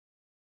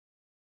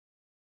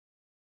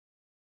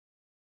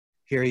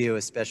hear you,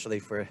 especially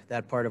for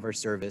that part of our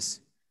service,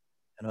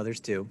 and others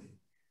too.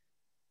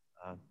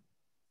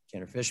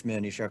 Kenner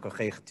Fishman, Yishar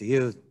Kochech to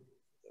you,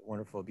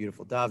 wonderful,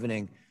 beautiful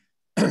davening.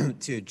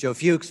 To Joe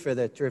Fuchs for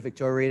the terrific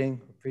Torah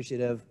reading,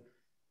 appreciative.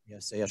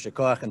 Yes, Yashar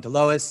Koach and to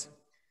Lois.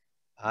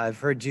 I've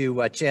heard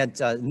you chant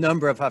a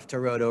number of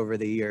Haftarot over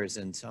the years,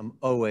 and I'm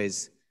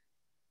always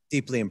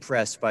deeply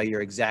impressed by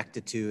your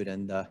exactitude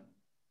and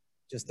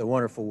just the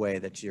wonderful way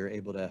that you're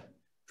able to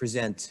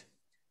present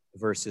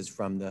verses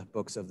from the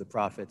books of the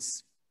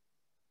prophets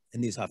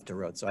in these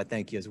Haftarot. So I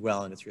thank you as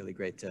well, and it's really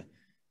great to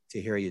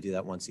hear you do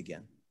that once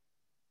again.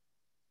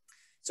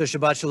 So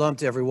Shabbat Shalom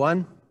to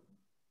everyone.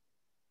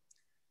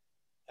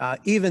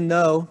 Even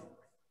though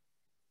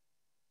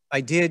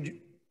I did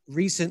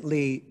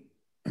recently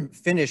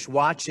finish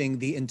watching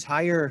the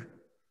entire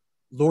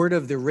Lord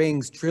of the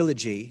Rings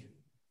trilogy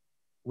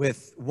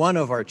with one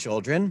of our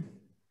children,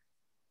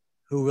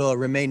 who will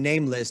remain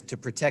nameless to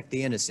protect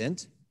the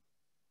innocent,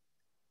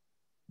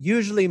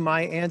 usually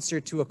my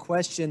answer to a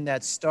question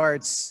that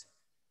starts,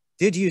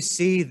 "Did you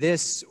see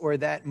this or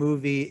that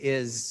movie?"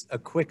 is a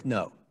quick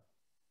no.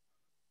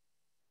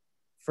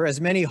 For as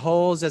many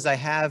holes as I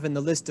have in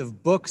the list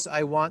of books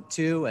I want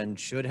to and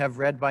should have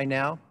read by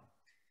now,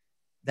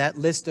 that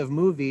list of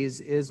movies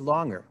is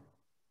longer.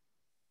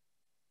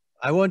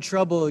 I won't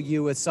trouble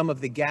you with some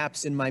of the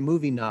gaps in my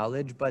movie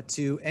knowledge, but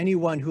to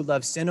anyone who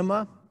loves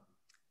cinema,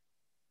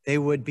 they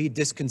would be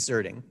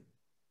disconcerting.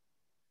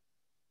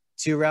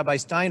 To Rabbi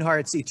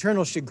Steinhardt's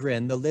eternal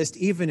chagrin, the list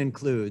even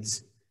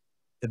includes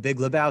The Big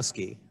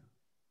Lebowski.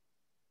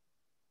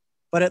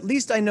 But at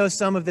least I know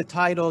some of the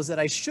titles that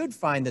I should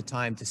find the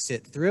time to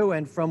sit through,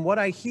 and from what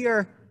I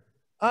hear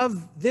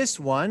of this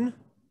one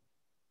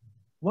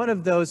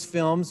of those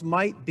films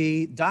might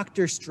be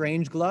Dr.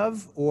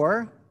 Strangelove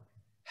or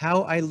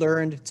How I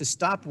Learned to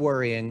Stop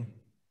Worrying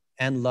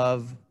and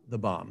Love the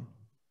Bomb,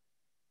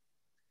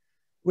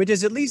 which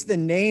is at least the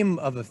name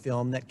of a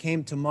film that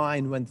came to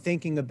mind when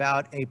thinking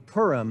about a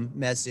Purim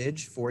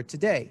message for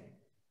today.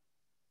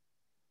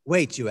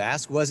 Wait, you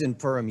ask, wasn't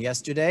Purim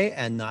yesterday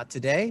and not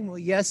today? Well,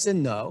 yes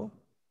and no.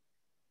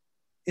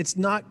 It's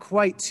not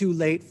quite too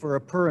late for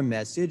a Purim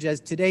message, as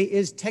today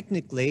is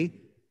technically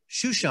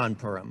Shushan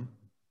Purim,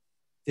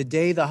 the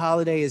day the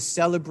holiday is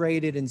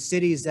celebrated in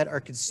cities that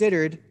are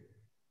considered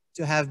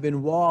to have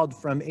been walled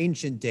from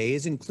ancient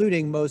days,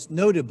 including most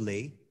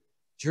notably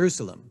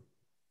Jerusalem.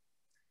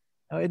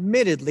 Now,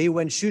 admittedly,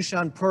 when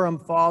Shushan Purim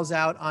falls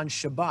out on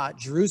Shabbat,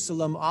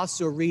 Jerusalem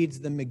also reads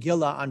the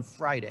Megillah on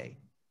Friday.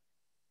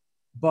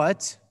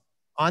 But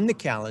on the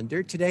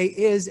calendar, today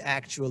is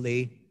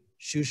actually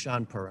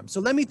Shushan Purim. So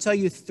let me tell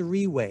you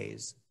 3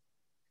 ways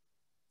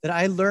that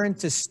I learned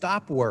to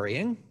stop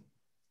worrying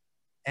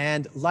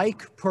and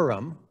like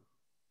Purim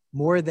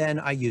more than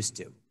I used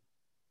to,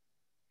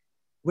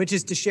 which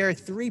is to share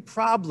 3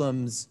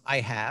 problems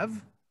I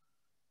have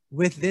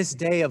with this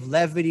day of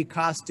levity,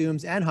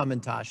 costumes, and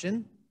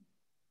hamantashen,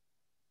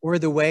 or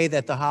the way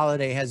that the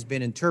holiday has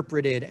been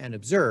interpreted and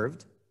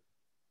observed,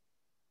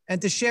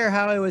 and to share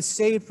how I was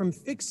saved from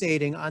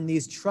fixating on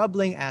these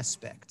troubling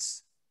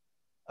aspects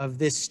of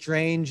this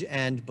strange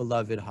and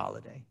beloved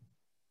holiday.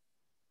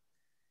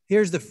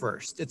 Here's the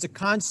first. It's a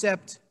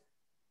concept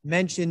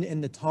mentioned in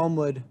the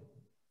Talmud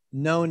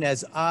known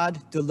as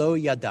ad delo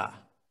yada,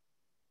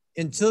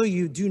 until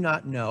you do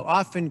not know,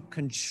 often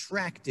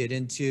contracted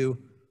into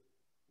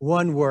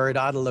one word,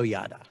 ad lo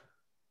yada.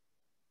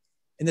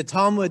 In the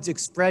Talmud's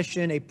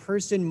expression, a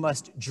person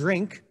must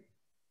drink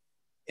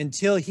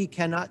until he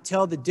cannot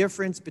tell the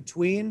difference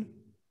between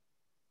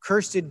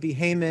cursed be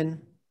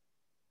Haman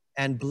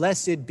and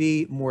blessed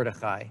be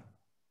Mordechai.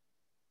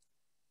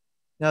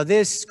 Now,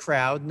 this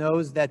crowd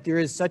knows that there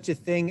is such a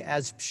thing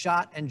as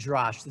pshat and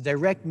drash, the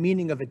direct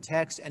meaning of a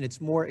text and its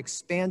more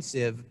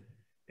expansive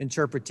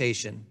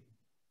interpretation.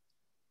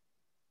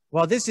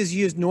 While this is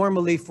used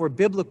normally for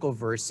biblical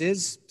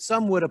verses,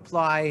 some would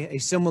apply a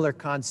similar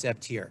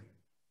concept here.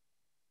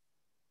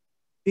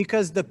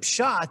 Because the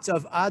pshat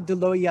of ad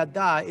lo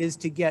yada is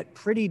to get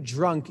pretty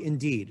drunk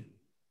indeed.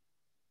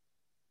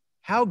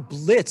 How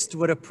blitzed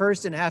would a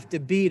person have to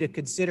be to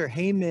consider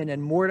Haman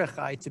and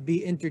Mordechai to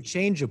be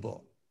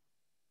interchangeable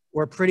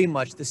or pretty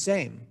much the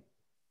same?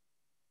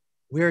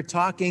 We're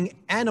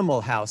talking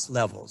Animal House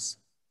levels.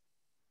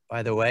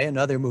 By the way,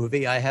 another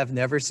movie I have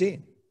never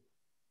seen.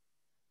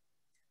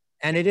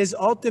 And it is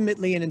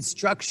ultimately an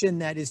instruction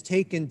that is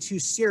taken too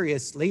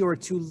seriously or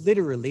too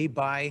literally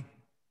by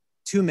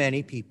too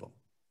many people.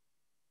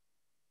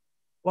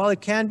 While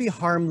it can be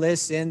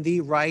harmless in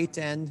the right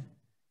and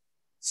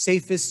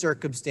safest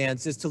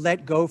circumstances to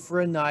let go for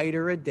a night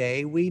or a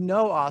day, we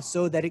know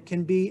also that it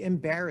can be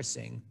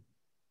embarrassing,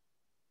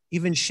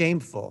 even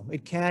shameful.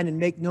 It can, and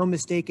make no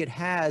mistake, it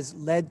has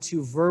led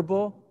to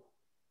verbal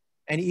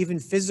and even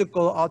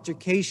physical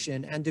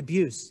altercation and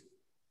abuse.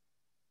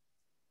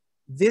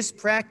 This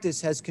practice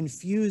has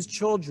confused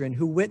children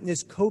who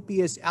witness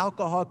copious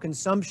alcohol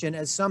consumption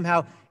as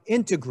somehow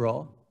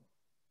integral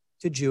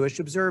to Jewish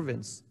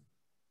observance.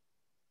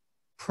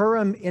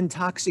 Purim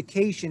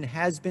intoxication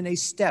has been a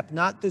step,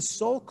 not the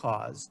sole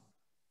cause,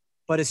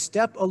 but a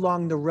step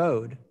along the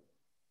road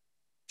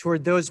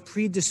toward those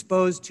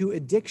predisposed to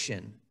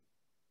addiction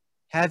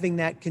having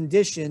that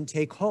condition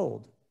take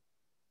hold,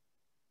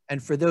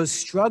 and for those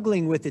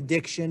struggling with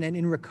addiction and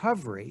in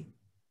recovery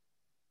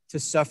to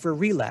suffer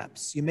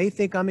relapse. You may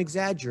think I'm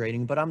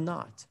exaggerating, but I'm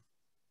not.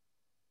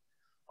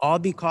 All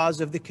because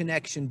of the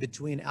connection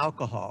between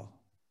alcohol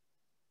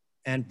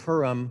and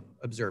Purim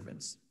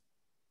observance.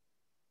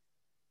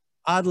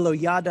 Ad lo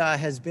yada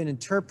has been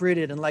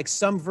interpreted, and like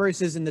some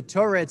verses in the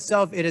Torah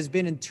itself, it has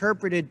been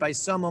interpreted by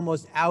some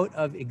almost out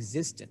of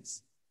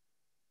existence.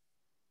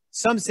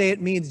 Some say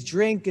it means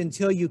drink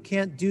until you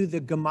can't do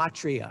the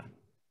gematria,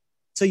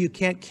 till you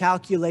can't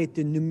calculate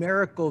the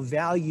numerical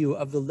value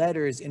of the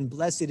letters in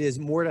blessed is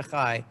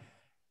Mordechai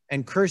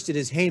and cursed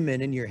is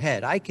Haman in your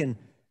head. I can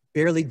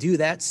barely do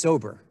that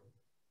sober.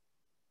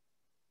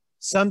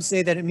 Some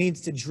say that it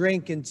means to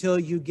drink until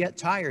you get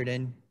tired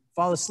and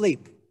fall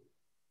asleep,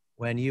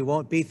 when you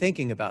won't be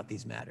thinking about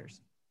these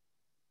matters.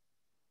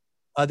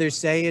 Others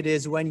say it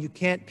is when you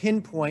can't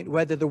pinpoint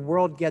whether the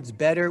world gets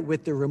better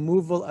with the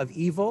removal of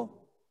evil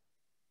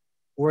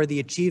or the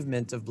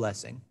achievement of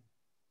blessing.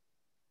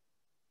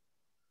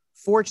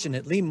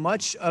 Fortunately,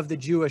 much of the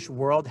Jewish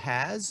world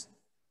has,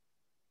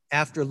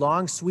 after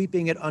long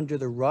sweeping it under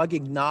the rug,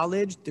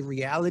 acknowledged the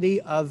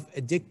reality of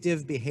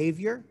addictive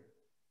behavior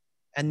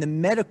and the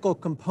medical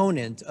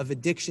component of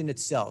addiction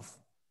itself,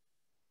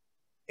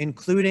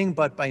 including,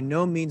 but by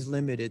no means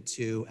limited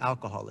to,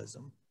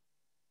 alcoholism.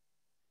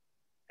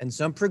 And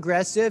some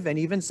progressive and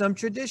even some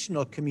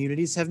traditional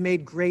communities have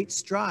made great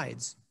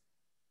strides.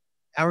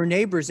 Our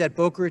neighbors at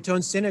Boca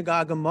Raton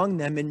Synagogue among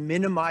them in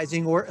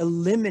minimizing or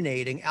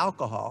eliminating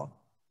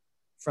alcohol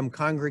from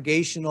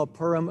congregational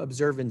Purim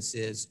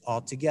observances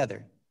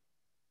altogether.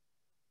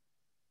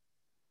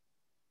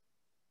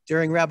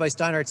 During Rabbi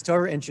Steinhardt's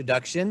Torah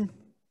introduction,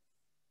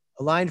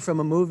 a line from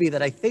a movie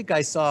that I think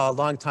I saw a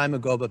long time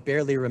ago but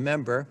barely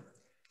remember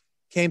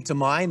came to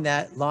mind.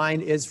 That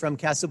line is from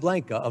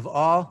Casablanca. Of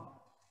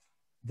all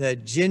the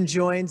gin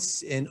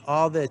joints in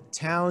all the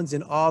towns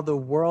in all the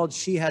world,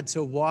 she had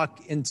to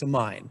walk into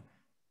mine.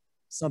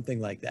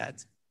 Something like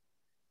that.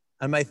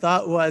 And my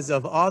thought was,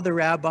 of all the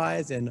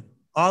rabbis and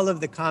all of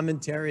the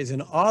commentaries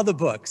and all the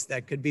books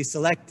that could be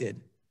selected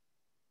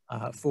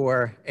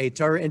for a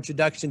Torah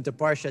introduction to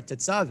Parshat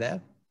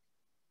Tetzaveh,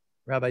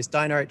 Rabbi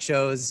Steinhardt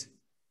chose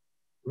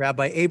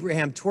Rabbi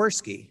Abraham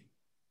Twersky,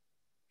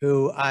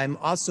 who I'm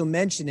also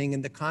mentioning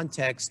in the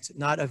context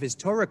not of his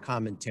Torah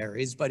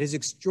commentaries, but his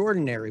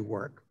extraordinary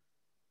work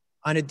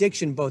on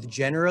addiction, both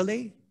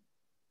generally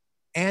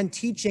and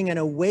teaching and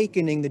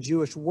awakening the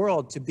Jewish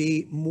world to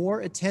be more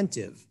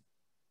attentive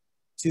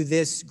to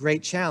this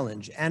great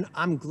challenge. And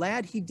I'm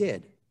glad he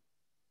did,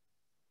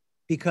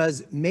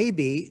 because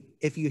maybe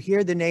if you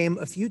hear the name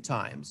a few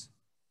times,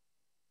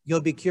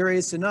 you'll be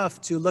curious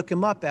enough to look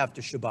him up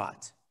after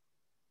Shabbat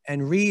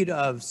and read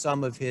of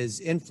some of his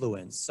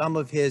influence, some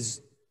of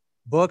his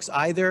books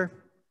either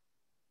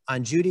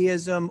on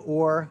Judaism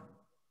or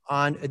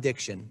on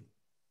addiction.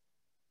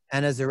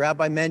 And as the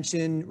rabbi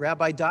mentioned,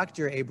 Rabbi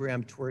Dr.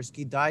 Abraham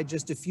Twersky died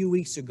just a few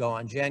weeks ago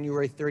on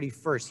January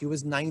 31st. He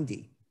was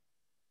 90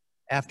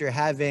 after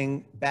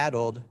having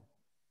battled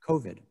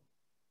COVID.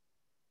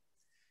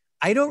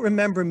 I don't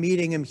remember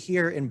meeting him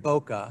here in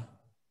Boca,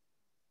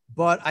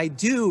 but I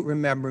do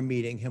remember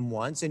meeting him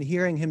once and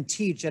hearing him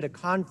teach at a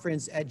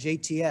conference at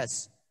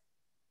JTS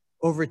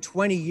over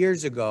 20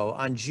 years ago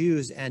on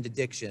Jews and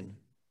addiction.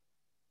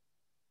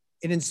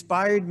 It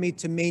inspired me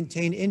to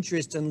maintain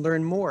interest and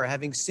learn more,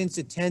 having since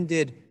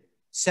attended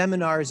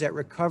seminars at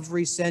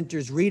recovery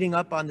centers, reading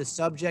up on the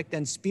subject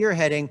and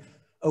spearheading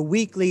a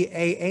weekly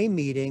AA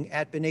meeting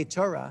at B'nai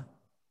Torah,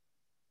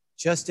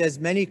 just as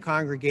many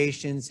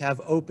congregations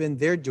have opened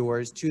their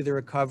doors to the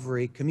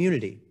recovery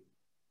community.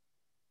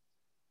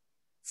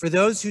 For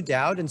those who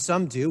doubt, and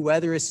some do,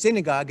 whether a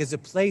synagogue is a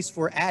place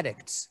for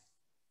addicts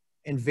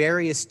in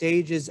various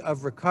stages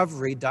of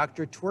recovery,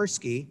 Dr.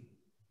 Twersky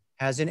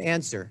has an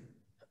answer.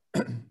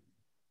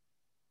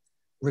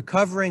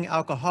 Recovering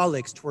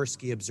alcoholics,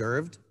 Twersky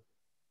observed,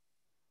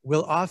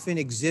 will often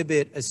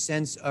exhibit a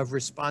sense of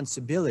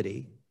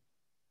responsibility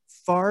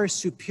far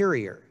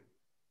superior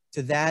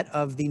to that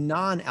of the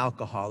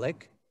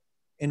non-alcoholic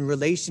in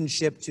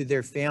relationship to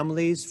their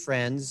families,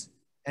 friends,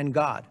 and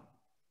God.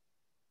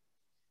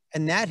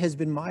 And that has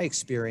been my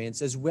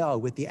experience as well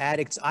with the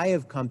addicts I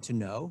have come to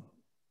know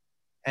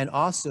and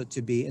also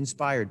to be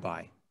inspired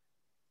by.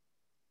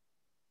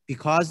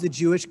 Because the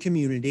Jewish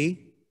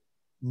community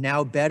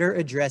now better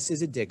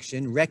addresses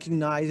addiction,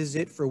 recognizes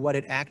it for what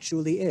it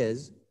actually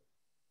is,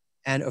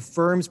 and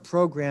affirms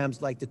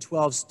programs like the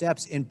 12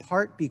 Steps, in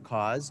part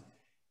because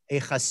a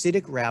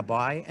Hasidic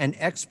rabbi, an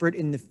expert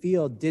in the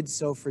field, did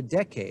so for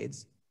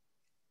decades,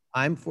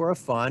 I'm for a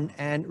fun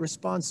and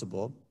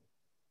responsible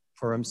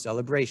Purim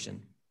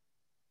celebration.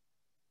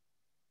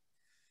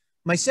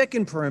 My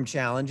second Purim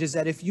challenge is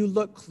that if you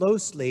look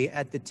closely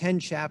at the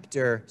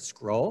 10-chapter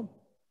scroll,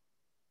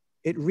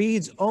 it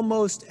reads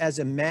almost as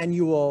a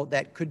manual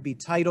that could be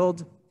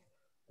titled,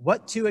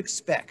 What to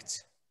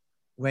Expect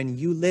when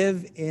you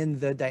live in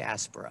the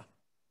diaspora.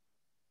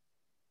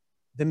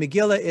 The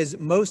Megillah is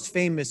most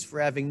famous for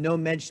having no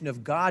mention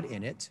of God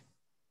in it,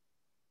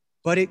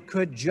 but it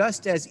could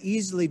just as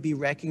easily be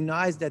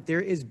recognized that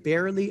there is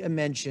barely a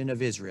mention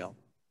of Israel.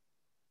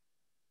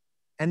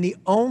 And the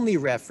only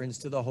reference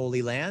to the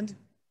Holy Land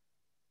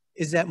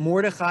is that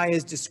Mordechai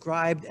is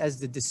described as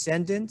the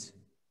descendant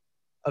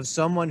of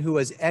someone who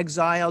was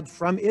exiled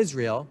from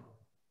Israel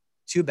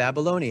to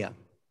Babylonia.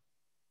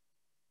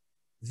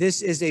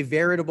 This is a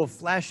veritable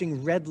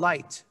flashing red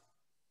light,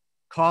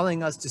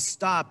 calling us to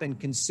stop and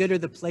consider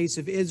the place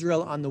of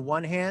Israel on the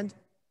one hand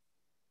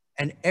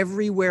and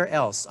everywhere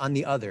else on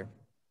the other,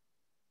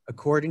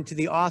 according to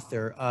the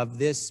author of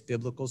this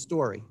biblical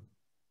story.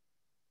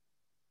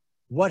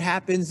 What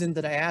happens in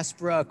the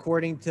diaspora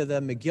according to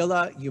the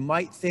Megillah? You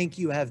might think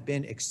you have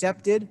been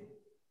accepted,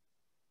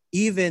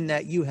 even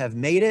that you have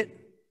made it,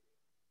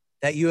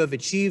 that you have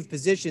achieved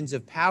positions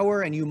of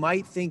power, and you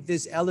might think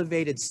this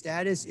elevated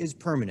status is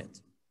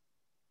permanent.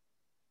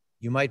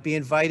 You might be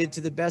invited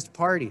to the best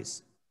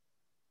parties,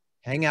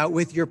 hang out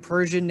with your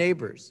Persian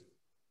neighbors,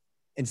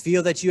 and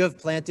feel that you have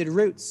planted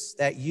roots,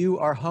 that you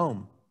are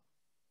home.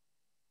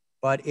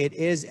 But it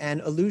is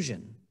an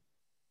illusion.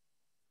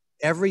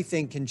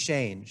 Everything can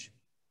change,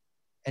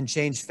 and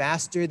change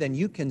faster than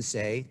you can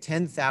say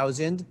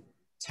 10,000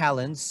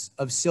 talents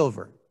of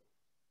silver,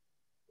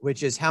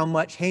 which is how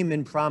much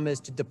Haman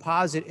promised to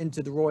deposit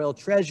into the royal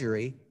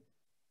treasury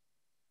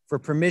for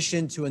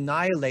permission to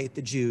annihilate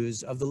the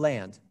Jews of the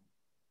land.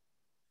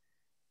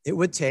 It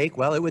would take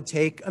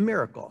a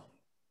miracle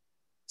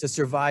to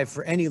survive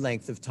for any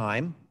length of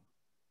time.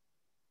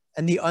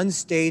 And the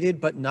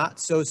unstated but not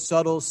so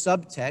subtle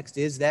subtext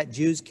is that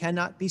Jews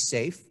cannot be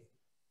safe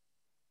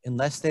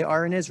unless they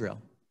are in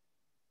Israel.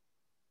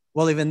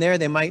 Well, even there,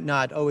 they might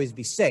not always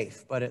be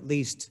safe, but at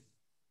least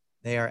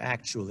they are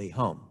actually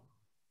home.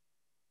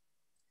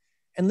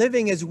 And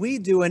living as we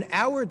do in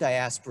our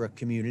diaspora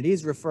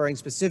communities, referring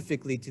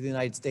specifically to the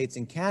United States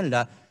and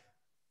Canada,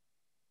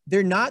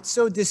 they're not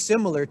so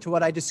dissimilar to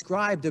what I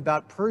described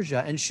about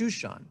Persia and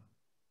Shushan,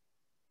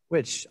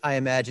 which I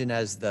imagine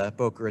as the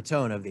Boca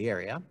Raton of the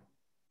area.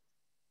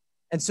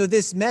 And so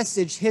this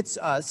message hits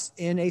us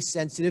in a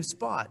sensitive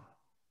spot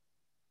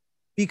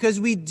because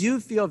we do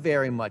feel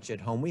very much at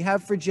home. We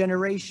have for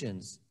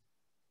generations.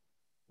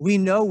 We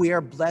know we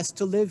are blessed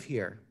to live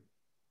here.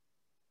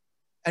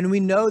 And we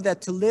know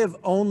that to live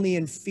only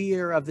in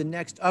fear of the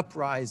next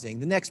uprising,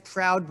 the next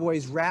Proud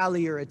Boys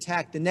rally or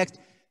attack, the next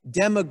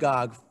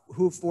demagogue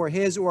who for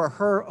his or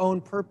her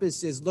own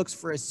purposes looks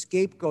for a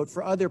scapegoat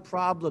for other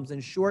problems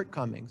and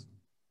shortcomings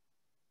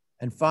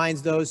and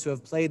finds those who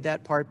have played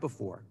that part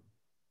before.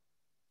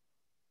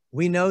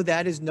 We know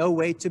that is no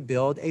way to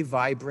build a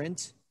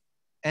vibrant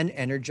and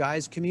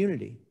energized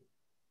community.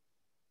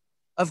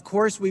 Of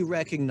course, we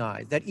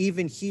recognize that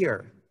even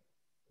here,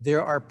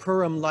 there are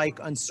Purim-like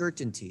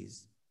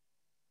uncertainties.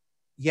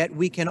 Yet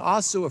we can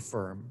also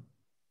affirm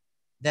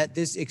that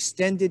this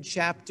extended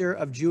chapter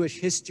of Jewish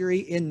history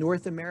in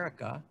North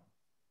America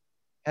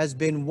has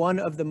been one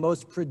of the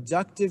most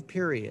productive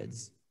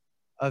periods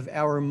of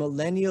our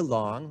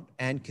millennia-long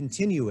and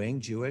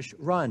continuing Jewish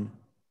run.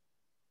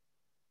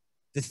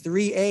 The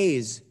 3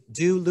 A's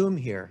do loom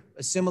here: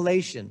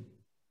 assimilation,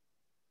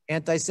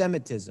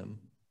 anti-Semitism,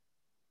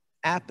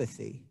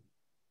 apathy.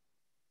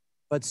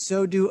 But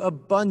so do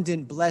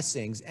abundant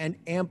blessings and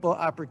ample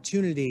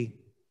opportunity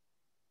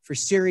for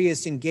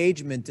serious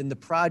engagement in the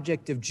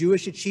project of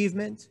Jewish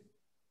achievement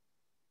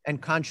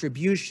and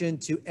contribution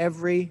to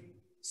every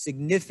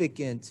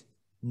significant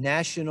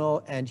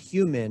national and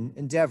human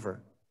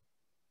endeavor.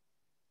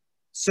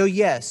 So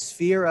yes,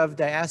 fear of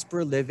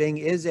diaspora living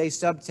is a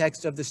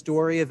subtext of the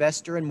story of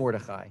Esther and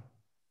Mordechai.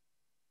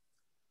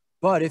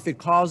 But if it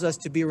calls us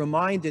to be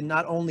reminded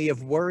not only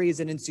of worries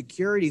and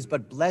insecurities,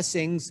 but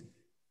blessings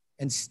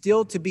and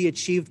still to be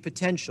achieved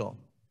potential,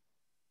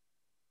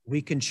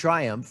 we can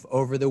triumph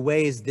over the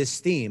ways this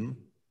theme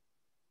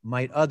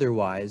might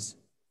otherwise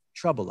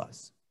trouble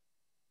us.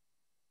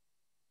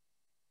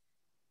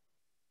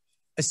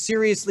 A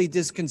seriously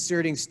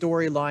disconcerting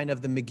storyline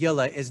of the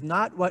Megillah is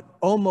not what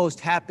almost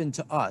happened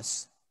to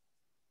us,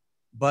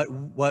 but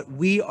what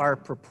we are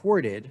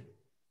purported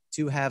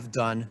to have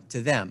done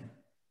to them,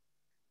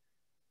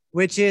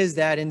 which is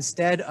that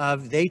instead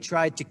of "they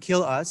tried to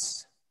kill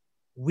us,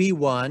 we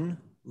won,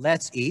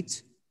 let's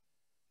eat,"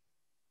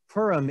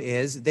 Purim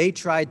is "they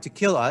tried to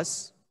kill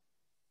us,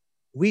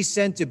 we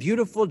sent a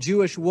beautiful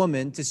Jewish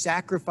woman to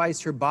sacrifice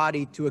her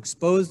body to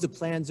expose the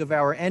plans of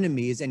our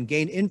enemies and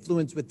gain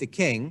influence with the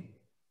king.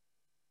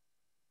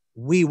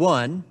 We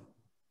won,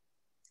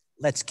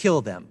 let's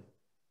kill them."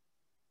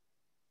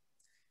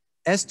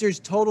 Esther's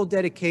total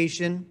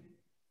dedication,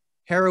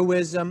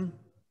 heroism,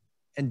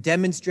 and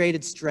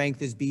demonstrated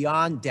strength is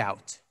beyond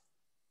doubt,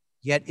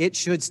 yet it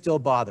should still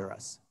bother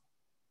us.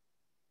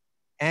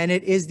 And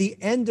it is the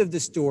end of the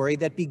story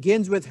that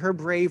begins with her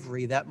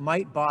bravery that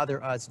might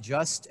bother us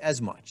just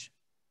as much.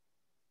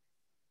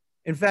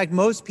 In fact,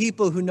 most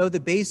people who know the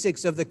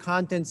basics of the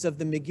contents of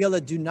the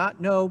Megillah do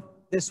not know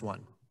this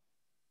one.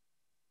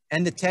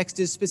 And the text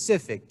is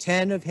specific: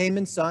 10 of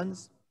Haman's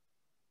sons,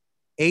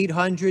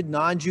 800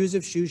 non-Jews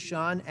of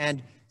Shushan,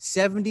 and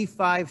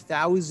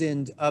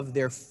 75,000 of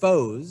their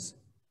foes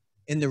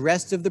in the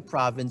rest of the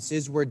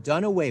provinces were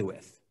done away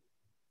with.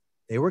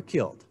 They were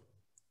killed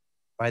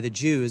by the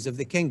Jews of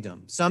the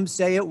kingdom. Some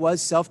say it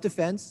was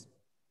self-defense.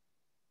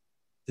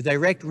 The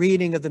direct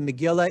reading of the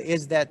Megillah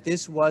is that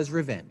this was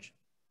revenge,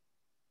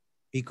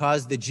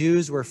 because the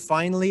Jews were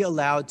finally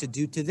allowed to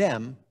do to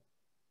them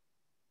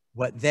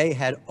what they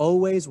had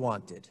always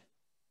wanted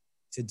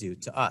to do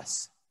to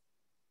us.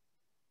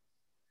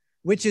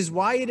 Which is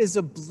why it is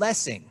a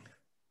blessing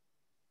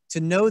to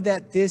know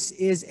that this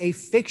is a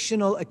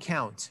fictional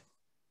account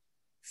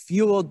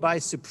fueled by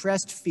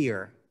suppressed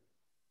fear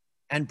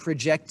and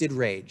projected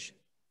rage.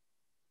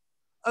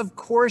 Of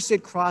course,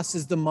 it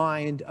crosses the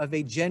mind of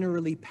a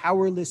generally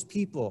powerless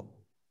people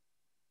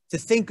to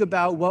think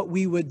about what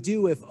we would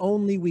do if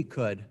only we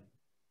could.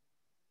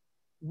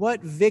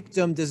 What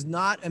victim does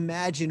not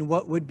imagine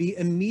what would be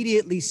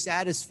immediately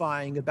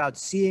satisfying about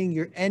seeing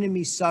your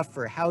enemy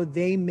suffer, how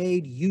they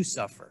made you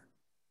suffer?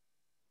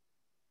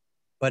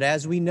 But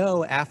as we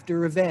know, after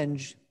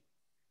revenge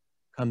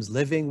comes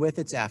living with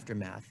its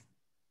aftermath.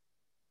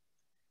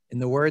 In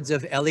the words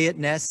of Elliot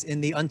Ness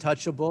in The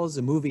Untouchables,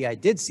 a movie I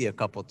did see a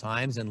couple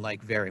times and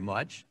like very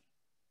much,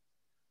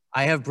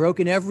 I have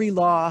broken every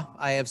law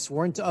I have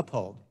sworn to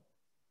uphold.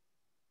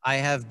 I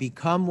have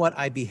become what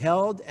I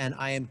beheld, and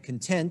I am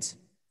content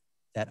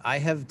that I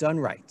have done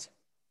right.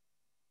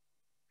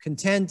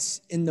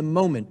 Content in the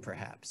moment,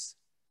 perhaps,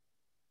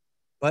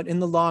 but in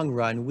the long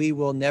run, we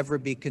will never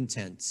be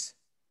content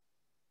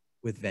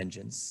with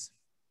vengeance.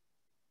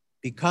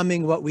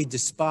 Becoming what we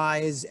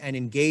despise and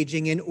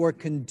engaging in or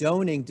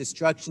condoning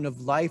destruction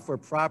of life or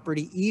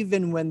property,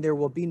 even when there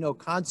will be no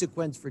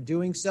consequence for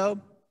doing so,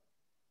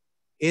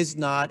 is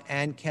not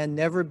and can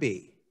never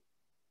be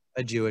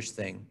a Jewish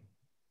thing.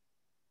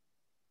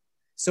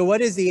 So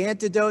what is the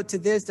antidote to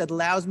this that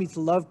allows me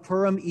to love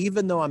Purim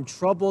even though I'm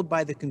troubled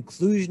by the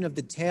conclusion of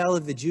the tale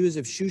of the Jews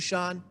of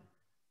Shushan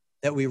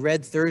that we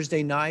read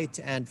Thursday night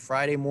and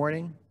Friday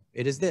morning?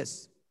 It is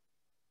this: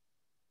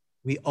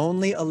 we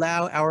only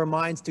allow our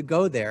minds to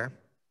go there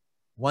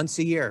once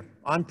a year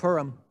on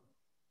Purim,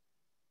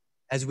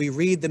 as we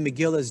read the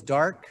Megillah's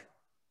dark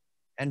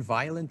and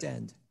violent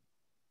end.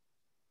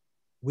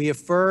 We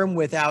affirm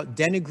without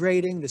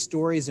denigrating the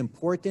story's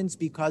importance,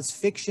 because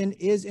fiction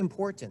is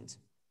important,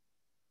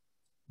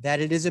 that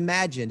it is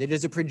imagined, it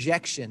is a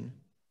projection,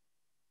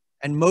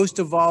 and most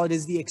of all, it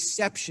is the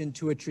exception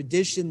to a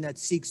tradition that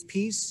seeks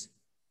peace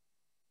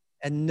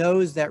and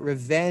knows that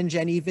revenge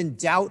and even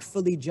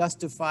doubtfully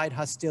justified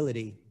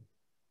hostility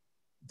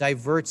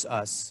diverts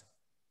us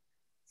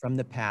from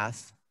the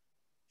path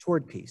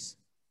toward peace.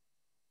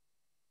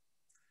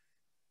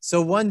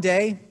 So one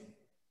day,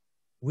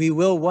 we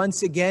will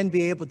once again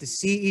be able to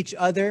see each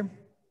other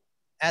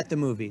at the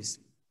movies.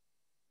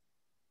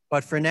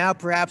 But for now,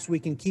 perhaps we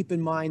can keep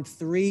in mind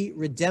 3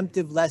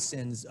 redemptive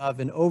lessons of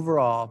an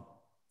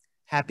overall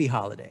happy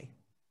holiday.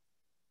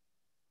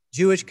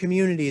 Jewish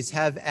communities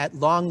have at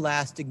long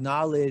last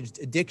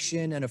acknowledged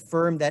addiction and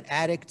affirmed that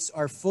addicts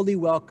are fully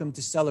welcome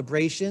to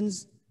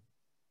celebrations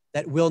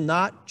that will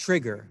not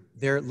trigger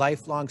their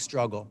lifelong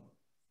struggle.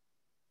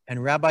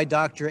 And Rabbi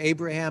Dr.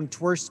 Abraham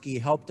Twersky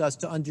helped us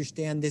to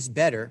understand this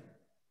better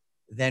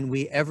than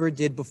we ever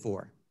did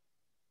before.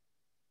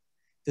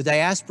 The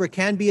diaspora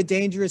can be a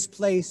dangerous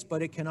place,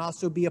 but it can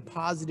also be a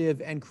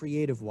positive and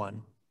creative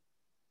one.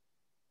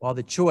 While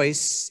the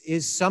choice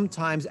is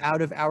sometimes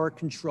out of our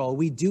control,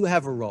 we do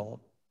have a role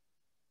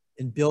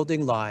in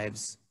building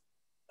lives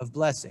of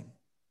blessing.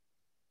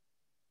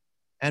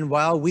 And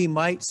while we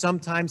might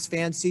sometimes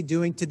fancy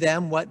doing to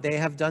them what they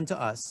have done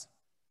to us,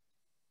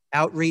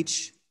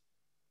 outreach,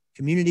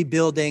 community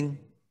building,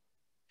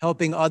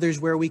 helping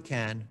others where we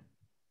can,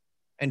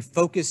 and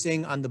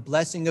focusing on the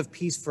blessing of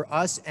peace for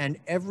us and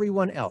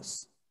everyone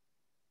else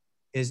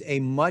is a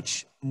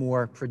much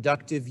more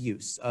productive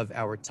use of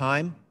our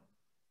time,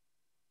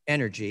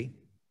 energy,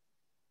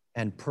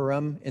 and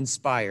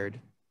Purim-inspired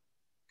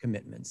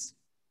commitments.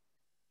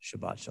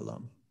 Shabbat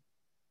Shalom.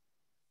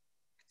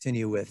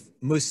 Continue with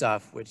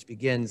Musaf, which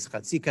begins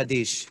Chatzi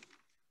Kaddish,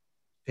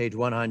 page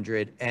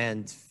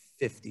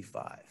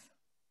 155.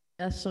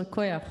 Yasher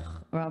Koyach,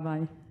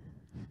 Rabbi.